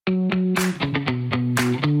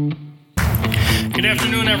Good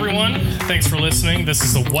afternoon, everyone. Thanks for listening. This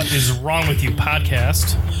is the What Is Wrong With You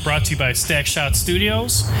podcast, brought to you by Stack Shot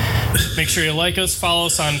Studios. Make sure you like us, follow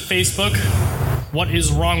us on Facebook. What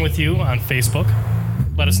Is Wrong With You on Facebook.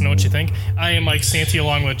 Let us know what you think. I am Mike Santi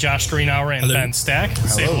along with Josh Greenhour and Ben Stack.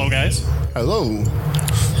 Say hello, guys. Hello.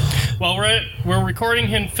 Well, we're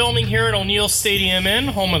recording and filming here at O'Neill Stadium Inn,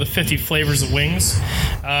 home of the 50 flavors of wings.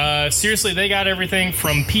 Seriously, they got everything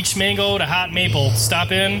from peach mango to hot maple.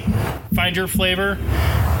 Stop in, find your flavor.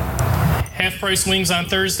 Half-price wings on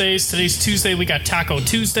Thursdays. Today's Tuesday. We got Taco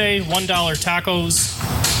Tuesday, $1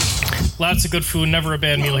 tacos. Lots of good food. Never a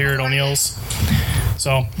bad meal here at O'Neill's.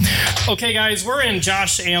 So, okay, guys, we're in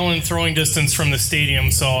Josh Allen throwing distance from the stadium,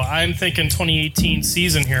 so I'm thinking 2018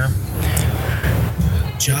 season here.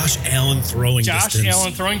 Josh Allen throwing distance. Josh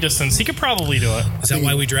Allen throwing distance. He could probably do it. Is that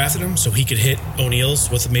why we drafted him? So he could hit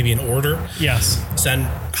O'Neill's with maybe an order? Yes. Send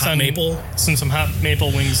maple? Send some hot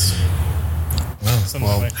maple wings. Wow.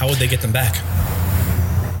 Well, how would they get them back?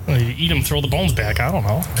 Well, you eat them, throw the bones back. I don't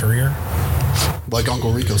know. Courier? Like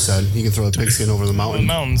Uncle Rico said, he can throw the pigskin over the mountain.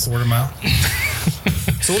 Mountains. Quarter mile.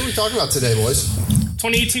 So what are we talking about today, boys?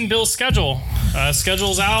 2018 Bills schedule.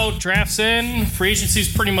 Schedule's out, draft's in, free agency's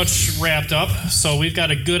pretty much wrapped up, so we've got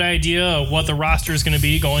a good idea of what the roster is going to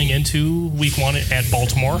be going into week one at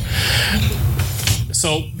Baltimore.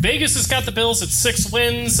 So Vegas has got the Bills at 6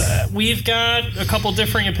 wins. We've got a couple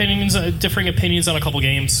differing opinions on a couple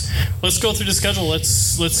games. Let's go through the schedule. Let's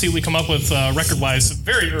see what we come up with record-wise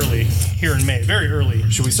very early here in May. Very early.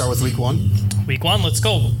 Should we start with week one? Week one, let's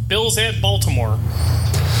go. Bills at Baltimore.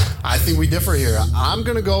 I think we differ here. I'm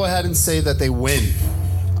going to go ahead and say that they win.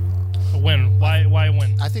 A win. Why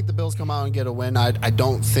win? I think the Bills come out and get a win. I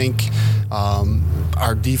don't think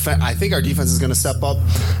our defense. I think our defense is going to step up.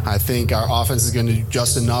 I think our offense is going to do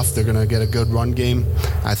just enough. They're going to get a good run game.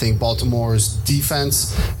 I think Baltimore's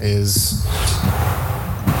defense is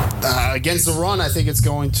against the run. I think it's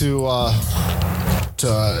going to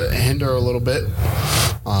hinder a little bit.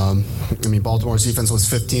 Baltimore's defense was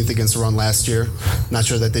 15th against the run last year. Not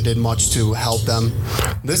sure that they did much to help them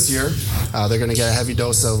this year. They're going to get a heavy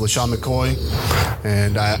dose of LaShawn McCoy,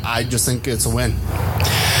 and I just think it's a win.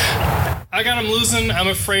 I got him losing. I'm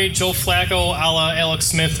afraid Joe Flacco, a la Alex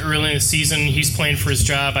Smith, early in the season, he's playing for his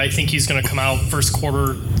job. I think he's going to come out first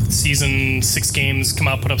quarter season, 6 games, come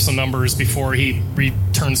out, put up some numbers before he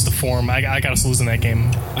returns to form. I got us losing that game.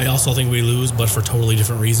 I also think we lose, but for totally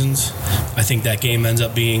different reasons. I think that game ends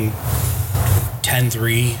up being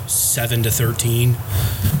 10-3, 7-13,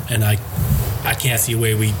 and I can't see a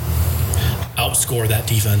way we outscore that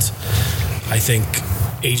defense. I think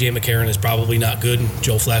A.J. McCarron is probably not good.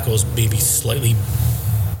 Joe Flacco is maybe slightly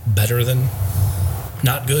better than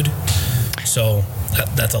not good. So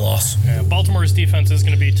that's a loss. Yeah, Baltimore's defense is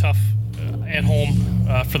going to be tough at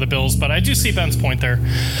home for the Bills, but I do see Ben's point there.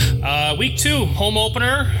 Week 2, home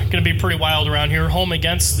opener, going to be pretty wild around here. Home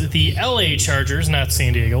against the L.A. Chargers, not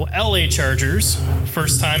San Diego. L.A. Chargers.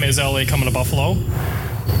 First time as L.A. coming to Buffalo.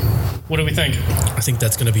 What do we think? I think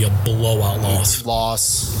that's going to be a blowout loss.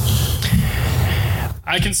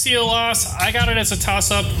 I can see a loss. I got it as a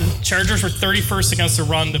toss-up. The Chargers were 31st against the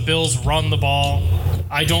run. The Bills run the ball.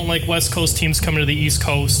 I don't like West Coast teams coming to the East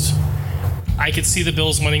Coast. I could see the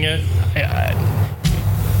Bills winning it.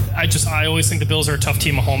 I always think the Bills are a tough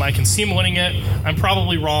team at home. I can see them winning it. I'm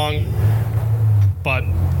probably wrong, but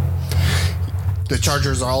the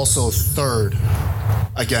Chargers are also 3rd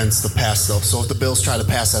against the pass, though. So if the Bills try to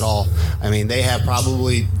pass at all, they have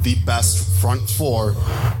probably the best front 4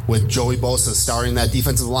 with Joey Bosa starting that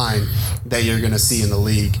defensive line that you're going to see in the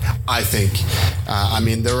league, I think.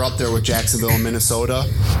 They're up there with Jacksonville and Minnesota.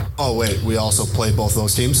 Oh, wait, we also play both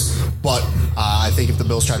those teams. But I think if the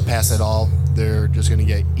Bills try to pass at all, they're just going to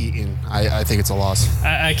get eaten. I think it's a loss.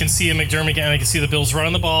 I can see a McDermott again. I can see the Bills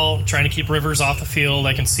running the ball, trying to keep Rivers off the field.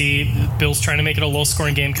 I can see Bills trying to make it a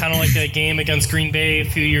low-scoring game, kind of like that game against Green Bay a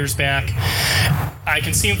few years back. I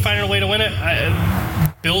can see them finding a way to win it.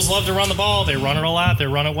 Bills love to run the ball. They run it a lot. They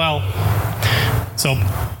run it well. So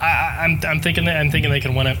I'm thinking they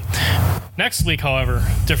can win it. Next week, however,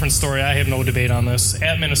 different story. I have no debate on this.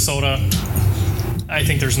 At Minnesota, I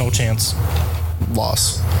think there's no chance.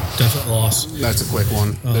 Loss. Definite loss. That's a quick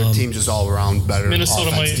one. Their team just all around better. Minnesota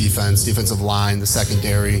offense, defense, defensive line, the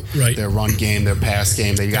secondary, right. Their run game, their pass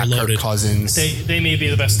game. They got Kirk Cousins. They may be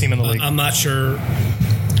the best team in the league. I'm not sure.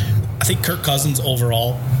 I think Kirk Cousins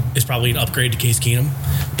overall is probably an upgrade to Case Keenum,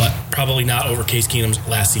 but probably not over Case Keenum's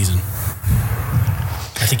last season.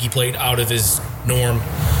 I think he played out of his norm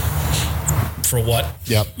for what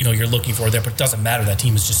Yep. you're looking for there. But it doesn't matter. That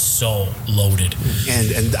team is just so loaded.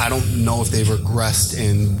 And I don't know if they've regressed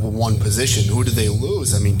in one position. Who did they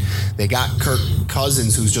lose? I mean, they got Kirk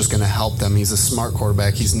Cousins, who's just going to help them. He's a smart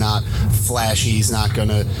quarterback. He's not flashy. He's not going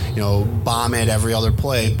to bomb it every other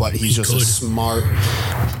play, but he's just a smart.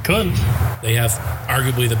 Could. They have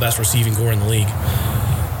arguably the best receiving core in the league.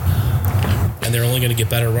 And they're only going to get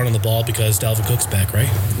better running the ball because Dalvin Cook's back, right?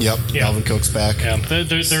 Yep, Yeah. Dalvin Cook's back. Yeah, they're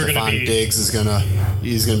going to Stephon be. Diggs is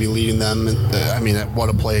he's gonna be leading them. I mean, what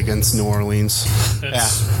a play against New Orleans.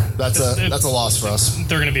 That's a loss for us.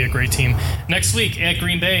 They're going to be a great team. Next week at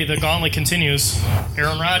Green Bay, the gauntlet continues.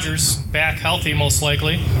 Aaron Rodgers back healthy, most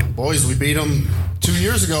likely. Boys, we beat them 2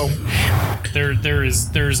 years ago. There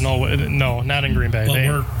is no, not in Green Bay.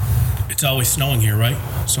 But it's always snowing here, right?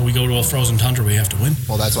 So we go to a frozen tundra, we have to win.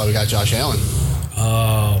 Well, that's why we got Josh Allen.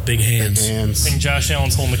 Oh, big hands. I think Josh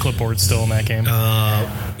Allen's holding the clipboard still in that game.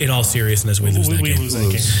 In all seriousness, we lose that game. We lose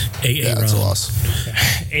that game. Yeah, that's a loss.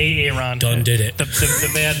 Aaron Done did it.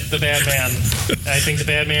 The bad man. I think the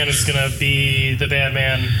bad man is going to be the bad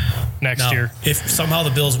man next year. If somehow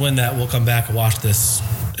the Bills win that, we'll come back and watch this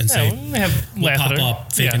and say, we'll pop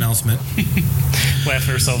up fake announcement. Laugh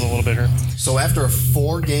at ourselves a little bit here. So after a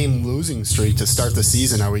 4-game losing streak to start the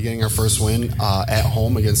season, are we getting our first win at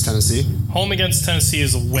home against Tennessee? Home against Tennessee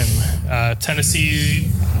is a win.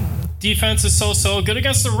 Tennessee defense is so good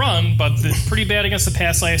against the run, but pretty bad against the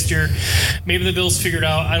pass last year. Maybe the Bills figured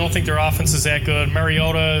out. I don't think their offense is that good.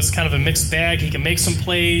 Mariota is kind of a mixed bag. He can make some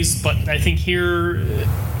plays, but I think here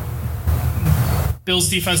Bills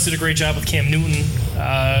defense did a great job with Cam Newton,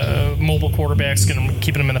 mobile quarterbacks,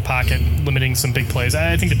 keeping him in the pocket, limiting some big plays.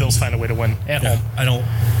 I think the Bills find a way to win at home. I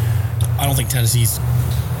don't think Tennessee's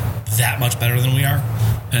that much better than we are,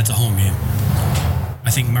 and it's a home game.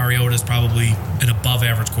 I think Mariota is probably an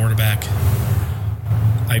above-average quarterback.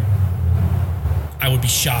 I would be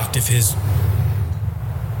shocked if his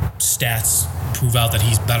stats prove out that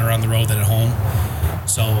he's better on the road than at home.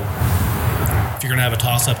 So if you're going to have a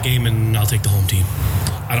toss-up game, and I'll take the home team.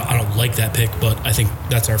 I don't like that pick, but I think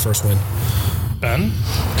that's our first win. Ben?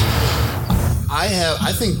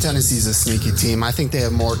 I think Tennessee's a sneaky team. I think they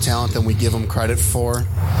have more talent than we give them credit for.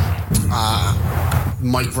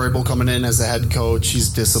 Mike Vrabel coming in as the head coach. He's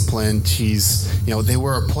disciplined. They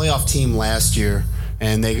were a playoff team last year,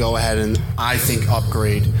 and they go ahead and, I think,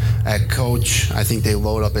 upgrade at coach. I think they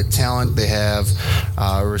load up at talent. They have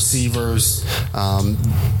receivers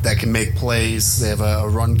that can make plays. They have a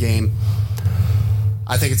run game.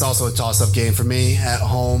 I think it's also a toss-up game for me at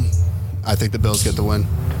home. I think the Bills get the win.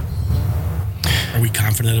 Are we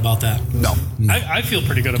confident about that? No. I feel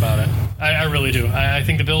pretty good about it. I really do. I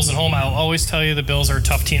think the Bills at home, I'll always tell you the Bills are a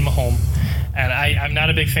tough team at home. And I'm not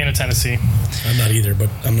a big fan of Tennessee. I'm not either, but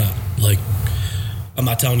I'm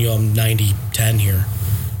not telling you I'm 90-10 here.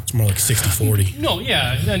 It's more like 60-40. No,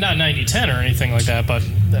 yeah, not 90-10 or anything like that, but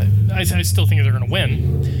I still think they're going to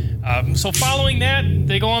win. So following that,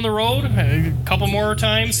 they go on the road a couple more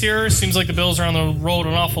times here. Seems like the Bills are on the road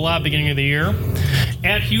an awful lot beginning of the year.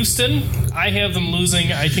 At Houston, I have them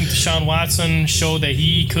losing. I think Deshaun Watson showed that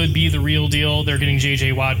he could be the real deal. They're getting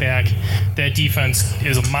J.J. Watt back. That defense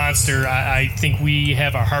is a monster. I think we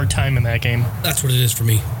have a hard time in that game. That's what it is for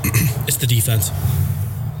me. It's the defense.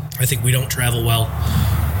 I think we don't travel well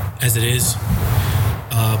as it is.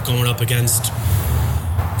 Going up against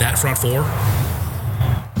that front four,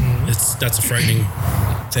 that's a frightening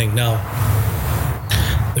thing. Now,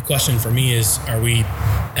 the question for me is, are we,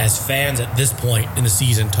 as fans at this point in the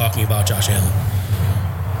season, talking about Josh Allen?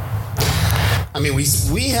 I mean,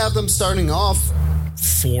 we have them starting off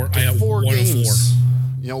four games.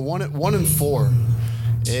 1-4.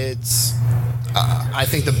 It's. I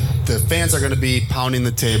think the fans are going to be pounding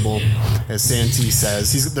the table, as Santee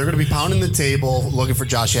says. They're going to be pounding the table looking for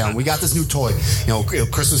Josh Allen. We got this new toy.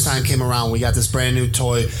 Christmas time came around. We got this brand new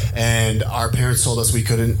toy, and our parents told us we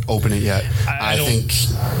couldn't open it yet. I think.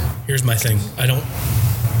 Here's my thing.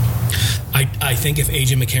 I think if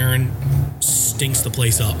AJ McCarron stinks the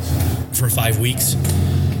place up for 5 weeks,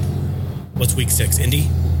 what's week 6? Indy?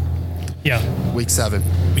 Yeah. Week 7.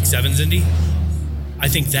 Week 7's Indy? I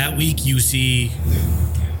think that week you see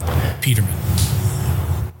Peterman.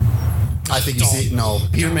 I think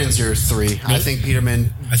Peterman's your 3. I think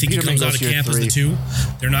Peterman I think Peterman he comes out goes of year camp as 3. the 2.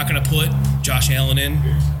 They're not going to put Josh Allen in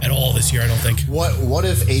at all this year, I don't think. What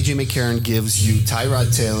if A.J. McCarron gives you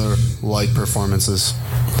Tyrod Taylor-like performances?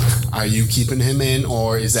 Are you keeping him in,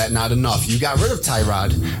 or is that not enough? You got rid of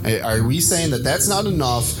Tyrod. Are we saying that that's not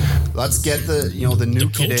enough? Let's get the new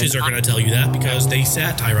kid in. Coaches are going to tell you that because they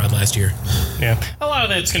sat Tyrod last year. Yeah, a lot of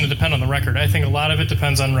that's going to depend on the record. I think a lot of it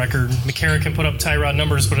depends on record. McCarron can put up Tyrod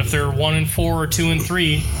numbers, but if they're 1-4 or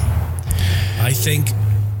 2-3, I think,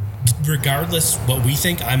 regardless what we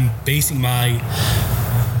think, I'm basing my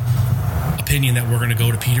opinion that we're going to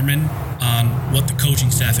go to Peterman on what the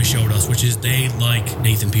coaching staff has showed us, which is they like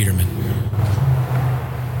Nathan Peterman.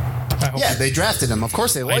 Yeah, they drafted him. Of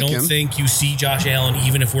course they like him. I don't think you see Josh Allen,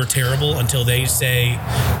 even if we're terrible, until they say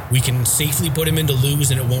we can safely put him in to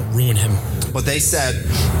lose and it won't ruin him. But they said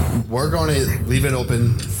we're going to leave it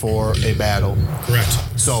open for a battle.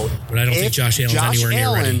 Correct. So, but I don't think Josh Allen's anywhere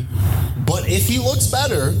near ready. But if he looks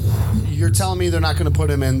better, you're telling me they're not going to put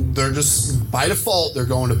him in. They're just, by default, they're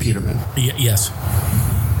going to Peterman. Yes.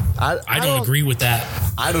 I don't agree with that.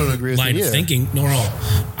 I don't agree with line of thinking. No.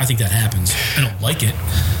 I think that happens. I don't like it.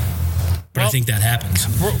 But I think that happens.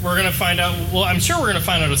 We're going to find out. Well, I'm sure we're going to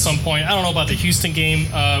find out at some point. I don't know about the Houston game.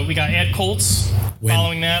 We got at Colts. Win.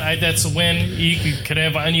 Following that, that's a win. You could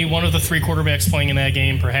have any one of the 3 quarterbacks playing in that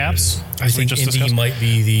game, perhaps. I think Indy might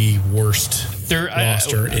be the worst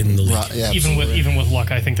roster in the league. Yeah, even with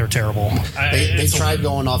luck, I think they're terrible. They tried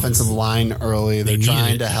going offensive line early. They're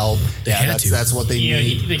trying to help. That's what they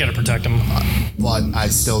need. They got to protect them. But I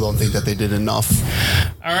still don't think that they did enough.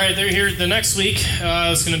 All right, they're here the next week.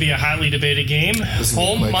 It's going to be a hotly debated game.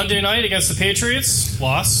 Home Monday night against the Patriots.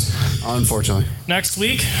 Loss. Unfortunately. Next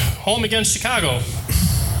week, home against Chicago.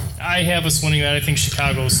 I have us winning that. I think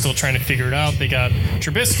Chicago is still trying to figure it out. They got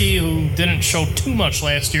Trubisky, who didn't show too much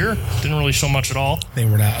last year. Didn't really show much at all. They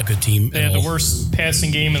were not a good team. They had the worst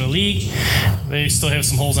passing game in the league. They still have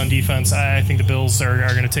some holes on defense. I think the Bills are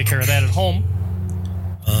going to take care of that at home.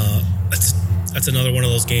 That's another one of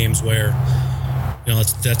those games where,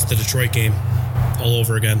 that's the Detroit game all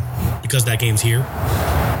over again. Because that game's here,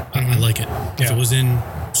 I like it. If it was in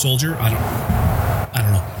Soldier, I don't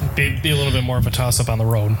know. Be a little bit more of a toss-up on the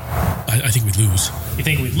road. I think we'd lose. You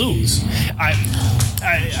think we'd lose? I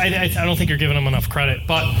don't think you're giving them enough credit.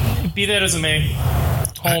 But be that as it may,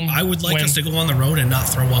 home. I would like us to go on the road and not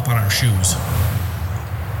throw up on our shoes.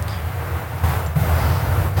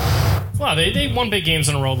 Well, they won big games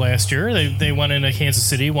in a row last year. They went into Kansas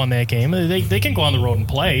City, won that game. They can go on the road and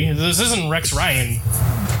play. This isn't Rex Ryan.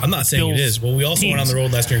 I'm not saying it is. Well, we also went on the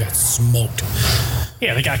road last year and got smoked.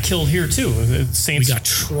 Yeah, they got killed here, too. The Saints. We got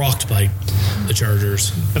trucked by the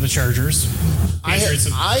Chargers.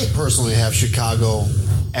 I personally have Chicago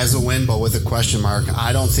as a win, but with a question mark.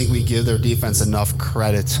 I don't think we give their defense enough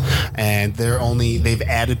credit, and they've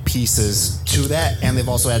added pieces to that, and they've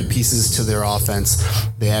also added pieces to their offense.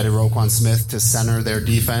 They added Roquan Smith to center their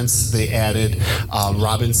defense. They added Al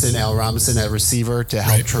Robinson at receiver to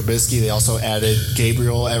help Trubisky. They also added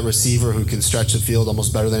Gabriel at receiver, who can stretch the field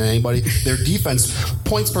almost better than anybody. Their defense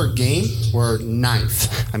points per game were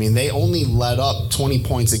 9th. I mean, they only let up 20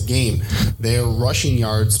 points a game. Their rushing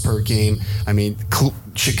yards per game,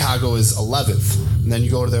 Chicago is 11th. And then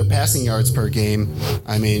you go to their passing yards per game.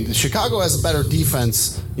 Chicago has a better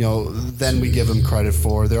defense, than we give them credit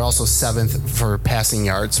for. They're also 7th for passing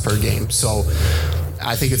yards per game. So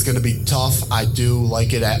I think it's going to be tough. I do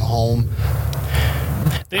like it at home.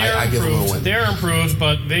 I give them a win. They are improved,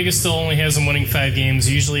 but Vegas still only has them winning 5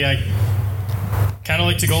 games. Usually I kind of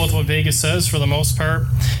like to go with what Vegas says for the most part.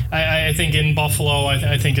 I think in Buffalo,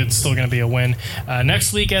 I think it's still going to be a win.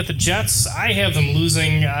 Next week at the Jets, I have them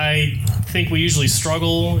losing. I think we usually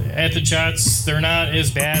struggle at the Jets. They're not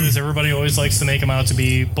as bad as everybody always likes to make them out to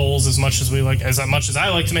be. Bowles, as much as I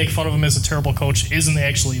like to make fun of him as a terrible coach, isn't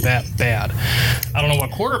actually that bad. I don't know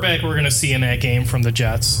what quarterback we're going to see in that game from the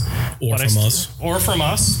Jets. Or from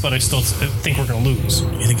us, but I still think we're going to lose.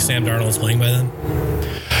 You think Sam Darnold's playing by then?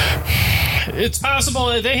 It's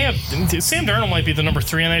possible. They have Sam Darnold might be the number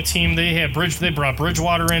 3 on that team. They brought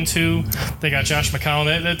Bridgewater in too. They got Josh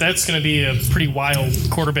McCown. That's going to be a pretty wild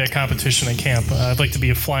quarterback competition in camp. I'd like to be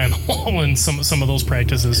a fly on the wall in some of those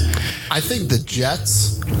practices. I think the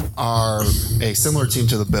Jets are a similar team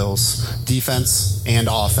to the Bills, defense and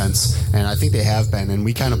offense, and I think they have been, and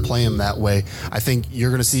we kind of play them that way. I think you're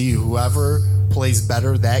going to see whoever plays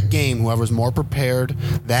better that game, whoever's more prepared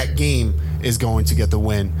that game is going to get the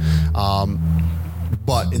win.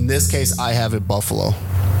 But in this case, I have it Buffalo.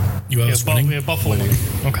 You have us winning? Yeah, Buffalo winning.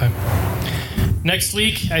 Okay. Next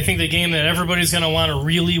week, I think the game that everybody's going to want to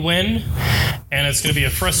really win And it's going to be a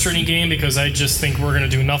frustrating game because I just think we're going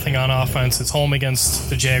to do nothing on offense. It's home against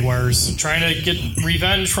the Jaguars. Trying to get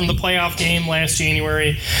revenge from the playoff game last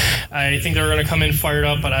January. I think they're going to come in fired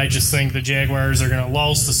up, but I just think the Jaguars are going to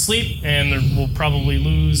lull us to sleep, and we'll probably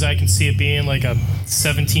lose. I can see it being like a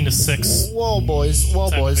 17-6. Whoa, boys.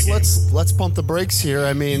 Let's pump the brakes here.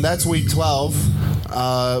 I mean, that's week 12.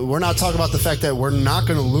 We're not talking about the fact that we're not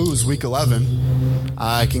going to lose week 11.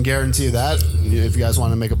 I can guarantee you that. If you guys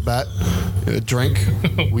want to make a bet, a drink,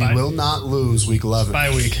 we will not lose week 11. Bye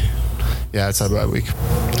week. Yeah, it's a bye week.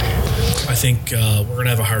 I think we're going to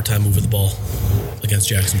have a hard time moving the ball against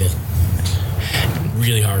Jacksonville.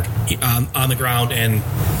 Really hard. On the ground and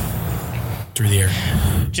through the air.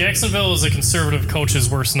 Jacksonville is a conservative coach's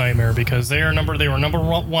worst nightmare because they were number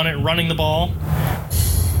one at running the ball,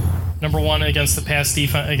 number one against the pass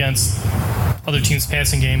defense, against other teams'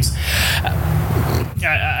 passing games.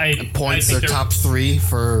 They're top 3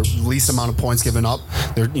 for least amount of points given up.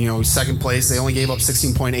 They're second place. They only gave up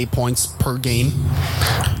 16.8 points per game.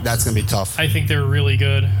 That's going to be tough. I think they're really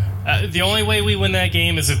good. The only way we win that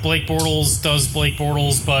game is if Blake Bortles does Blake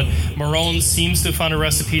Bortles, but Marone seems to have found a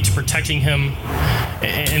recipe to protecting him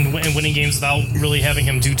and winning games without really having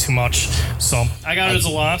him do too much. So I got it as a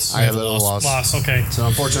loss. I have it as a loss. Loss, okay. It's an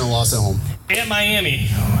unfortunate loss at home. At Miami,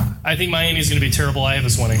 I think Miami is going to be terrible. I have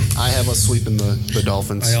us winning. I have us sweeping the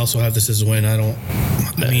Dolphins. I also have this as a win.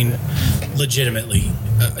 Legitimately,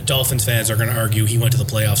 Dolphins fans are going to argue he went to the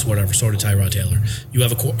playoffs, whatever. So did Tyrod Taylor. You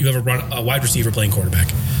have a wide receiver playing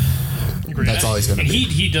quarterback. That's all he's going to be.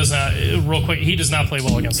 He does not, real quick, he does not play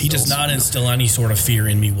well against the Bills. He does not instill any sort of fear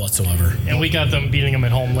in me whatsoever. And we got them beating him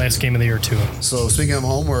at home last game of the year, too. So, speaking of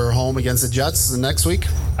home, we're home against the Jets the next week.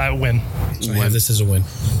 I win. So I have this as a win.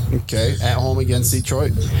 Okay. At home against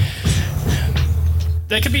Detroit.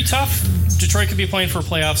 That could be tough. Detroit could be playing for a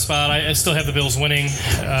playoff spot. I still have the Bills winning.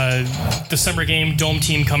 December game, dome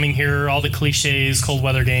team coming here, all the cliches, cold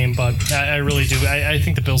weather game, but I really do. I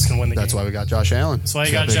think the Bills can win the game. That's why we got Josh Allen. That's why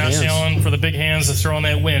I got Josh Allen for the big hands to throw on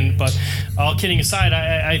that win. But all kidding aside,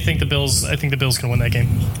 I think the Bills can win that game.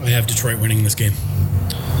 I have Detroit winning this game.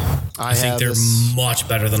 I think they're much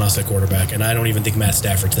better than us at quarterback, and I don't even think Matt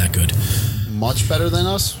Stafford's that good. Much better than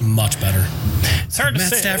us? Much better. It's hard to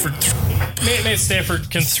say. Matt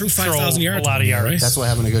Stafford can throw 5,000 yards a lot of yards. Right? That's what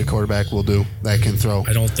having a good quarterback will do. That can throw.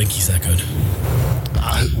 I don't think he's that good.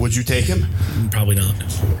 Would you take him? Probably not.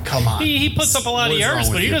 Come on. He puts up a lot of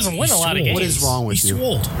yards, but he doesn't win a lot of games. What is wrong with you? He's too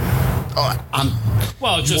old.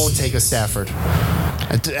 You won't take a Stafford.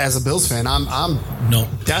 As a Bills fan, I'm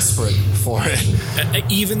desperate for it.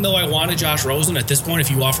 Even though I wanted Josh Rosen, at this point,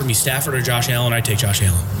 if you offer me Stafford or Josh Allen, I'd take Josh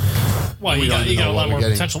Allen. Well, you got a lot more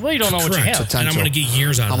potential. Well, you don't know what you have. And I'm going to get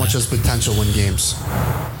years out of How much does potential win games?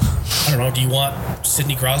 I don't know. Do you want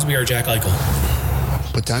Sidney Crosby or Jack Eichel?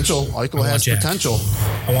 Potential. Eichel has potential.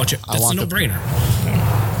 I want you. That's a no-brainer.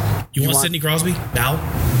 You want Sidney Crosby now?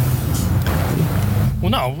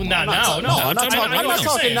 Well, no, not now. No, I'm not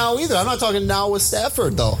talking now either. I'm not talking now with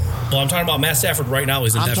Stafford, though. Well, I'm talking about Matt Stafford right now.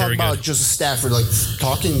 Isn't that very good? I'm talking about just Stafford, like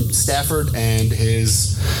talking Stafford and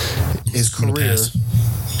his career.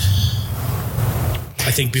 I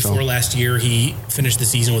think before last year, he finished the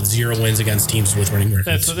season with 0 wins against teams with winning records.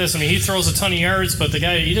 That's what this. I mean, he throws a ton of yards, but the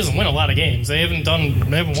guy, he doesn't win a lot of games. They haven't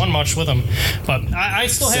won much with him. But I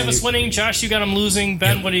still have us winning. Josh, you got him losing.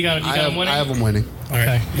 Ben, what do you got? You got him winning? I have him winning. All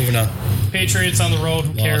right, moving on. Patriots on the road.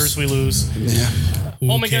 Who cares? We lose. Yeah.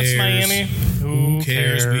 Home against Miami. Who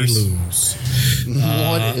cares? We lose.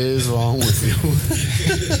 What is wrong with you?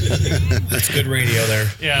 That's good radio there.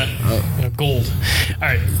 Yeah. Gold. All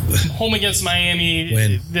right. Home against Miami.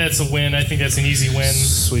 Win. That's a win. I think that's an easy win.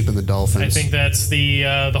 Sweeping the Dolphins. I think that's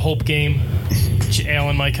the hope game.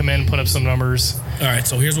 Allen might come in, put up some numbers. All right.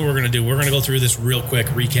 So here's what we're going to do. We're going to go through this real quick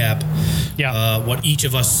recap. Yeah. What each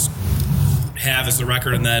of us have as the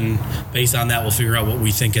record, and then based on that, we'll figure out what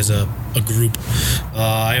we think as a group.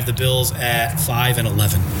 I have the Bills at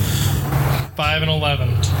 5-11.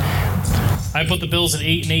 5-11. I put the Bills at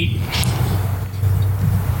 8-8.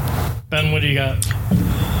 Ben, what do you got?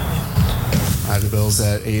 I have the Bills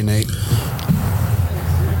at 8-8.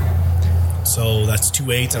 So that's 2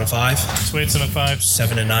 8s and a 5. 2 8s and a 5.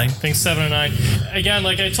 7 and 9. I think 7 and 9. Again,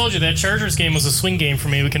 like I told you, that Chargers game was a swing game for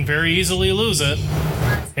me. We can very easily lose it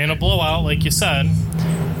in a blowout, like you said.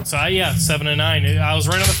 So 7 and 9. I was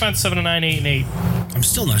right on the fence. 7 and 9, 8 and 8. I'm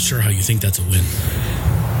still not sure how you think that's a win.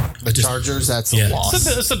 The Chargers, that's a loss.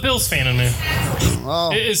 It's the Bills fan in me.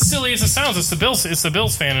 Well, as silly as it sounds, it's the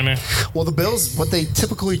Bills fan in me. Well, the Bills, what they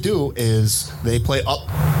typically do is they play up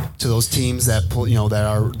to those teams that that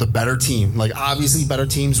are the better team. Like obviously, better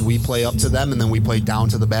teams we play up to them, and then we play down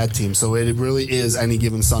to the bad team. So it really is any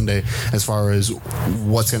given Sunday as far as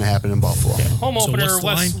what's going to happen in Buffalo. Yeah. Home opener,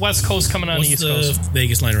 West Coast coming on the East Coast. What's the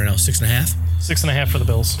Vegas line right now? 6.5. 6.5 for the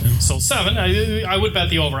Bills. Yeah. So 7. I would bet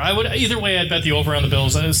the over. Either way. I'd bet the over on the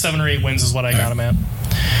Bills. 7 or 8 wins is what I got them at.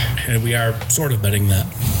 And we are sort of betting that.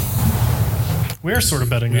 We are sort of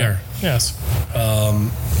betting that. Yes.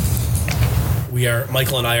 We are.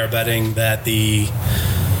 Michael and I are betting that the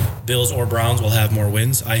Bills or Browns will have more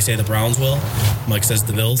wins. I say the Browns will. Mike says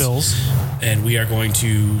the Bills. And we are going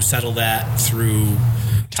to settle that through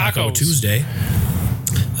Taco Tuesday.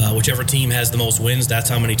 Whichever team has the most wins, that's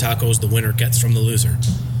how many tacos the winner gets from the loser.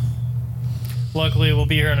 Luckily, we'll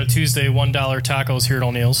be here on a Tuesday, $1 tacos here at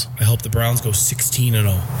O'Neill's. I hope the Browns go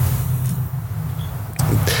 16-0.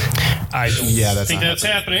 I don't think that's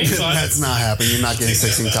happening. So that's not happening. You're not getting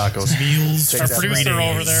 16 tacos. Our producer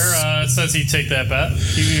over there says he'd take that bet.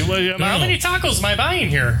 How many tacos am I buying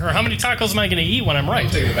here? Or how many tacos am I going to eat when I'm right?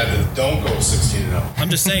 I'm taking a bet that don't go 16-0. I'm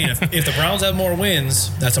just saying, if the Browns have more wins,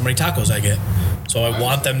 that's how many tacos I get. So I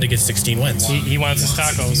want them to get 16 wins. He wants his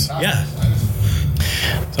tacos. Yeah.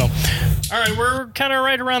 So, all right, we're kind of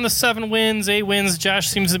right around the 7 wins, 8 wins. Josh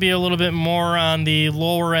seems to be a little bit more on the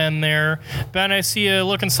lower end there. Ben, I see you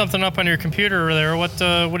looking something up on your computer over there. What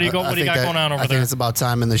do you got going on over there? I think it's about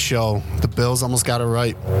time in the show. The Bills almost got it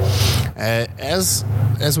right. As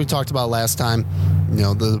we talked about last time,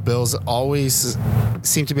 the Bills always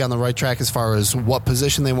seem to be on the right track as far as what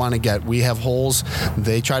position they want to get. We have holes.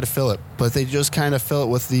 They try to fill it, but they just kind of fill it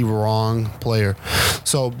with the wrong player.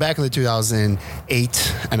 So back in the 2008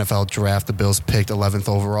 NFL draft, the Bills picked 11th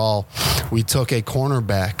overall. We took a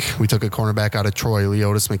cornerback out of Troy,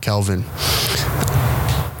 Leotis McKelvin.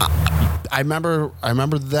 I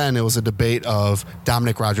remember then it was a debate of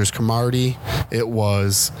Dominic Rodgers-Cromartie. It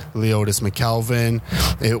was Leotis McKelvin.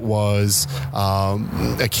 It was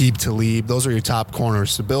Aqib Talib. Those are your top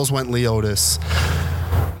corners. The Bills went Leotis.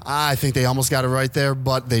 I think they almost got it right there,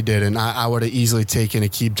 but they didn't. I would have easily taken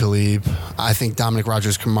Aqib Talib. I think Dominic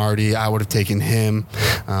Rodgers-Cromartie, I would have taken him.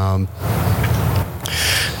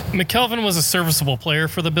 McKelvin was a serviceable player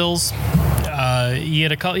for the Bills. He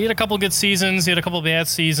had a couple good seasons. He had a couple bad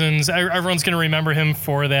seasons. Everyone's going to remember him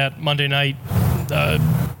for that Monday night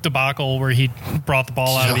debacle where he brought the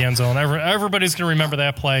ball out of the end zone. Everybody's going to remember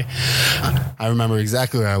that play. I remember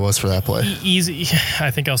exactly where I was for that play. Easy.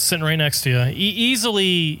 I think I was sitting right next to you.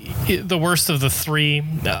 Easily the worst of the 3.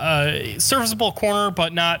 Serviceable corner,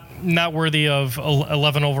 but not worthy of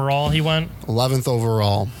 11 overall. He went 11th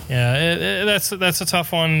overall. Yeah, that's a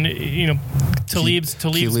tough one. Talib's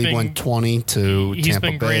went 20 to He's Tampa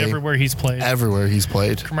been Bay. great everywhere he's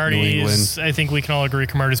played. Cromartie I think we can all agree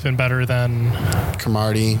Cromartie's been better than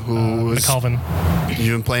Cromartie, who was McKelvin.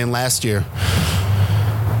 Even playing last year.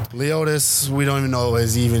 Leotis, we don't even know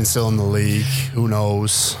is even still in the league. Who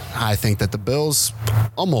knows? I think that the Bills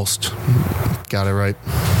almost got it right.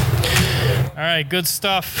 All right, good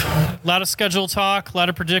stuff. A lot of schedule talk, a lot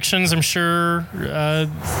of predictions. I'm sure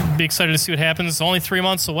be excited to see what happens. It's only 3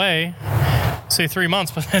 months away. Say 3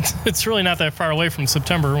 months, but it's really not that far away from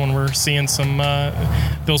September when we're seeing some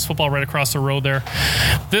Bills football right across the road there.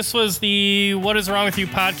 This was the What Is Wrong With You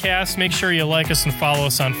podcast. Make sure you like us and follow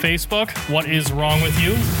us on Facebook. What Is Wrong With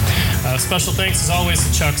You? Special thanks, as always,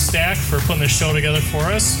 to Chuck Stack for putting this show together for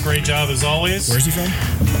us. Great job, as always. Where's he from?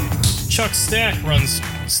 Chuck Stack runs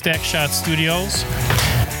Stack Shot Studios.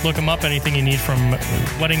 Look him up. Anything you need from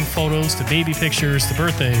wedding photos to baby pictures to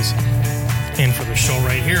birthdays. And for the show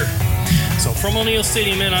right here. So from O'Neill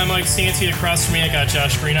Stadium I'm Mike Santee. Across from me, I got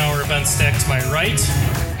Josh Greenhour, Ben Stack to my right.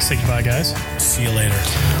 Say goodbye, guys. See you later.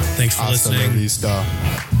 Thanks for listening. We'll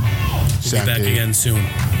be back again soon.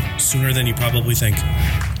 Sooner than you probably think.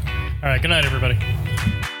 All right, good night, everybody.